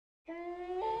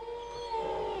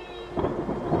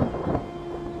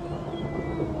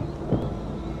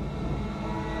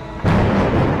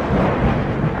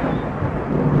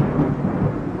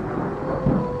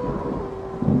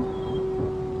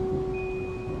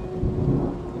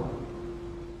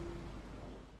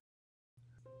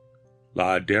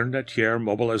La Dernière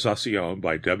Mobilisation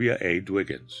by W.A.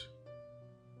 Dwiggins.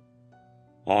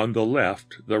 On the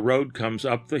left, the road comes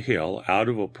up the hill out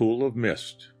of a pool of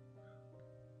mist.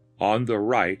 On the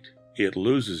right, it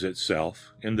loses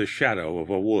itself in the shadow of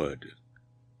a wood.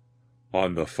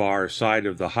 On the far side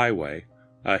of the highway,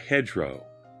 a hedgerow,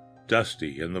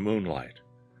 dusty in the moonlight,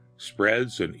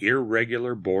 spreads an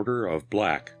irregular border of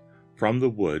black from the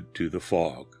wood to the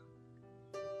fog.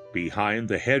 Behind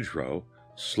the hedgerow,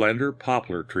 slender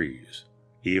poplar trees,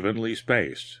 evenly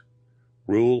spaced,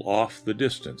 rule off the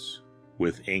distance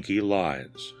with inky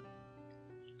lines.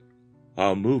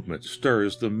 A movement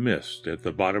stirs the mist at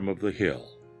the bottom of the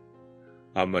hill.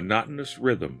 A monotonous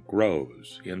rhythm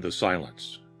grows in the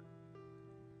silence.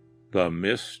 The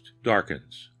mist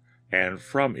darkens, and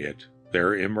from it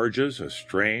there emerges a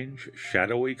strange,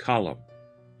 shadowy column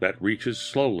that reaches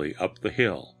slowly up the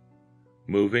hill,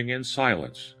 moving in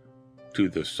silence to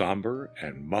the somber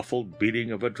and muffled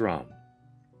beating of a drum.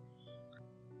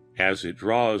 As it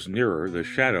draws nearer, the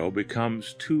shadow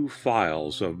becomes two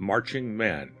files of marching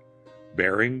men,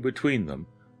 bearing between them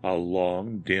a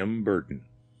long, dim burden.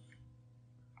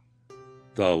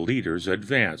 The leaders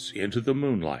advance into the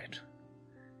moonlight.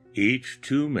 Each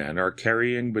two men are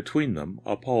carrying between them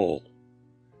a pole,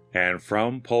 and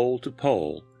from pole to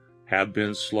pole have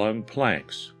been slung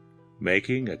planks,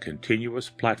 making a continuous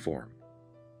platform.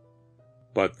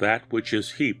 But that which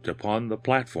is heaped upon the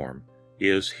platform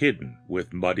is hidden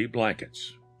with muddy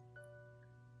blankets.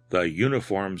 The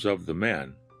uniforms of the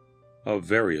men, of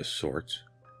various sorts,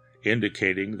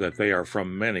 indicating that they are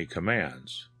from many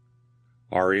commands,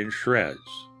 are in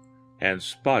shreds and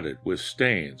spotted with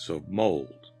stains of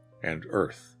mold and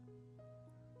earth.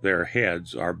 Their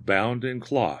heads are bound in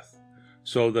cloth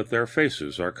so that their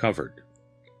faces are covered.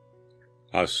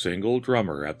 A single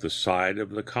drummer at the side of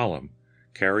the column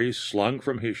carries slung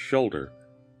from his shoulder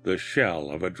the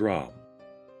shell of a drum.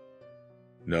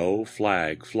 No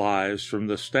flag flies from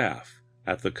the staff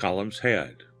at the column's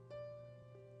head,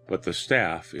 but the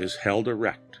staff is held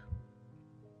erect.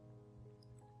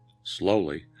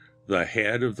 Slowly, the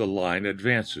head of the line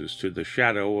advances to the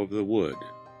shadow of the wood,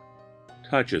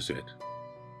 touches it,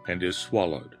 and is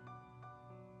swallowed.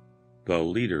 The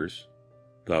leaders,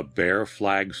 the bare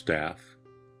flagstaff,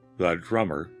 the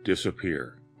drummer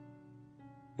disappear.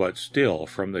 But still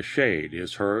from the shade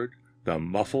is heard the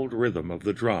muffled rhythm of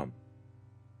the drum.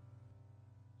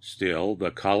 Still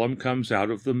the column comes out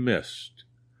of the mist.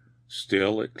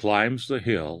 Still it climbs the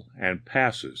hill and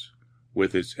passes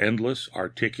with its endless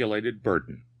articulated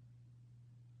burden.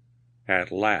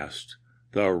 At last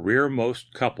the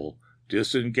rearmost couple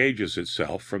disengages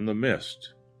itself from the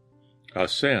mist,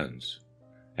 ascends,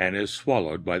 and is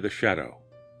swallowed by the shadow.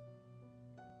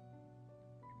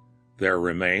 There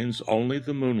remains only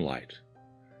the moonlight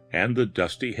and the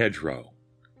dusty hedgerow.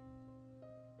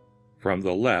 From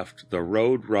the left the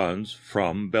road runs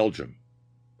from Belgium.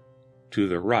 To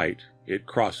the right it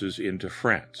crosses into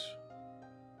France.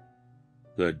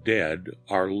 The dead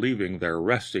are leaving their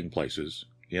resting places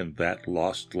in that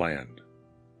lost land.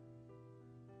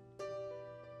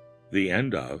 The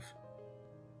end of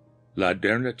La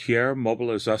Dernière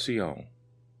Mobilisation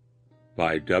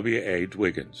by W.A.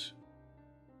 Dwiggins.